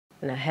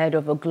And ahead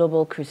of a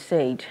global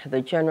crusade,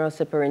 the General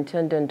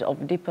Superintendent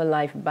of Deeper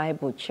Life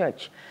Bible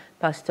Church,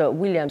 Pastor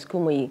Williams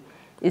Kumuyi,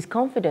 is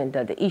confident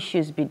that the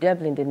issues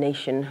bedeviling the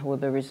nation will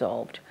be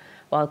resolved,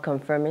 while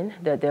confirming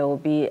that there will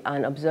be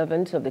an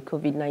observance of the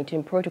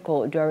COVID-19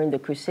 protocol during the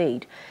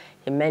crusade.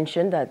 He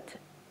mentioned that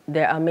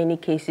there are many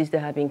cases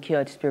that have been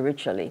cured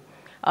spiritually.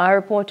 Our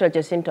reporter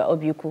Jacinta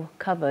Obuku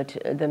covered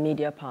the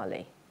media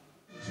parley.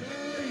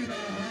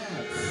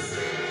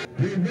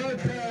 We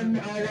welcome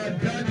our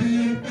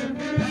daddy,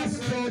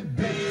 Pastor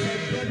Dr.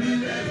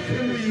 Williams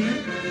Kumuyi,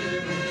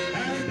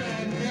 and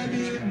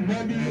our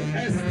mommy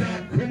Esther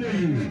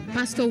Kumuyi.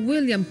 Pastor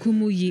Williams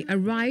Kumuyi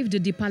arrived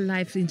at Deeper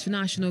Life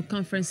International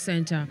Conference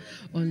Center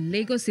on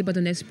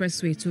Lagos-Ibadan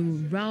Expressway to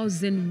a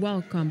rousing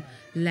welcome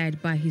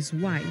led by his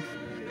wife.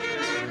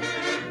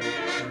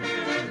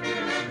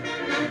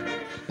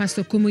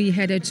 Pastor Kumuyi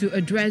headed to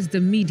address the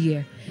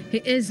media. He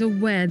is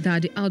aware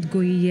that the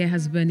outgoing year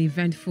has been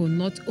eventful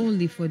not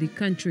only for the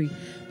country,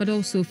 but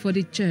also for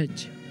the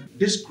church.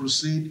 This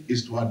crusade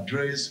is to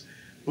address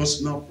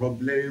personal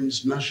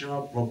problems,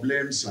 national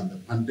problems, and the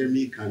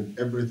pandemic and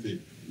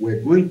everything.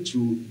 We're going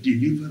to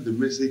deliver the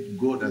message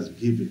God has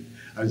given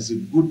as the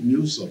good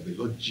news of the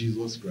Lord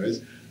Jesus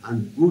Christ,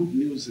 and good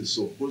news is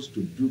supposed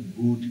to do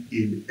good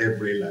in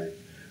every life.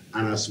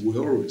 And as we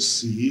all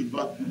receive,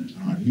 our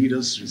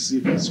leaders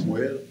receive as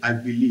well, I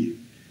believe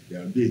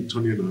there will be a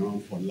turning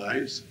around for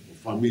lives,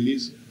 for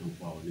families, and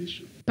for our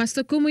nation.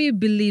 Pastor Kumuyi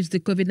believes the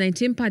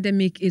COVID-19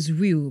 pandemic is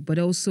real, but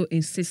also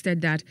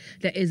insisted that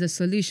there is a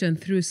solution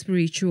through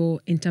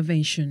spiritual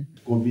intervention.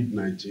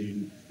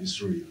 COVID-19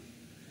 is real,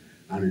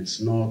 and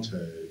it's not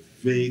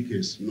fake,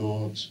 it's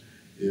not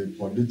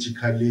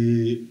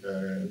politically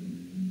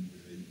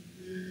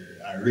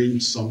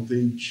arranged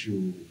something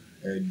to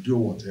do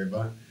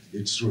whatever.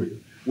 It's real.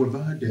 We've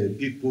had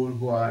people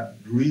who had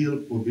real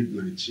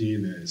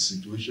COVID-19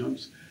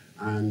 situations,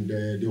 and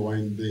they were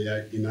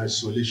in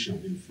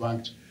isolation. In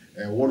fact,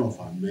 one of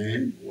our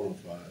men, one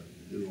of our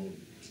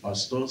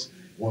pastors,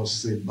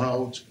 was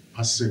about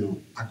passing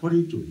on.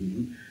 According to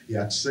him, he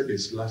had said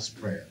his last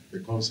prayer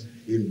because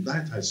in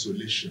that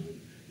isolation,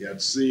 he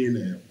had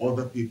seen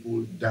other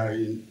people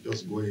dying,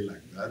 just going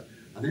like that.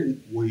 And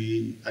then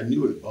I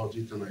knew about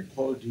it, and I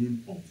called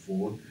him on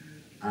phone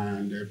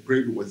and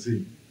prayed with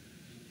him.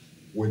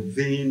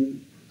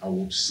 Within, I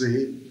would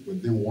say,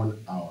 within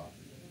 1 hour,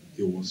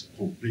 he was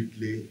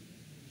completely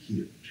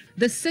healed.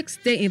 The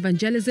 6-day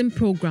evangelism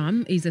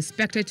program is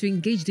expected to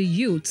engage the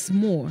youths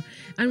more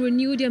and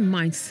renew their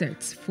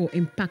mindsets for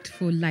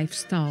impactful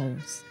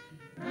lifestyles.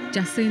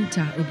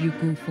 Jacinta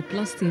Obuku for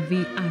Plus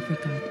TV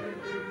Africa.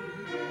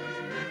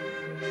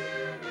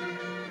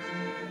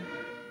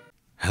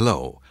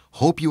 Hello,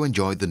 hope you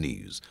enjoyed the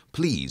news.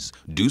 Please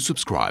do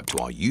subscribe to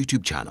our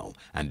YouTube channel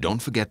and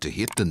don't forget to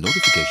hit the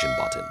notification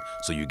button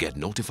so you get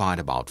notified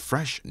about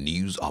fresh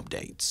news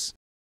updates.